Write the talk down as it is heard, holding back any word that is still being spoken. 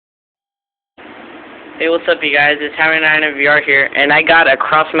Hey, what's up, you guys? It's Hammer 9 of VR here, and I got a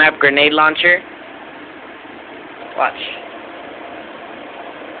Crossmap grenade launcher. Watch.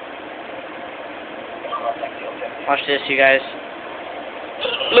 Watch this, you guys.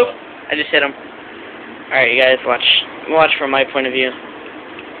 Look, I just hit him. Alright, you guys, watch. Watch from my point of view.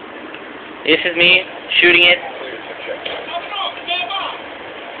 This is me shooting it.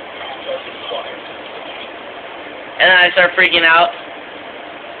 And then I start freaking out.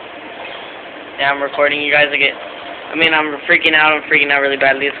 Yeah, I'm recording you guys. I'm freaking out. I'm freaking out really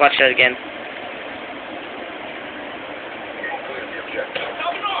badly. Let's watch that again.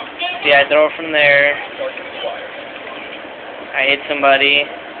 Yeah, I throw it from there. I hit somebody.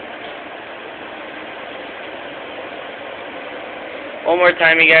 One more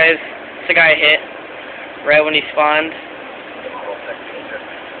time, you guys. It's a guy hit right when he spawned.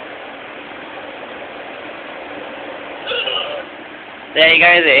 Yeah, you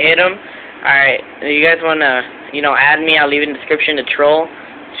guys, it hit him. Alright, if you guys want to, add me, I'll leave it in the description to troll.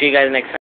 See you guys next time.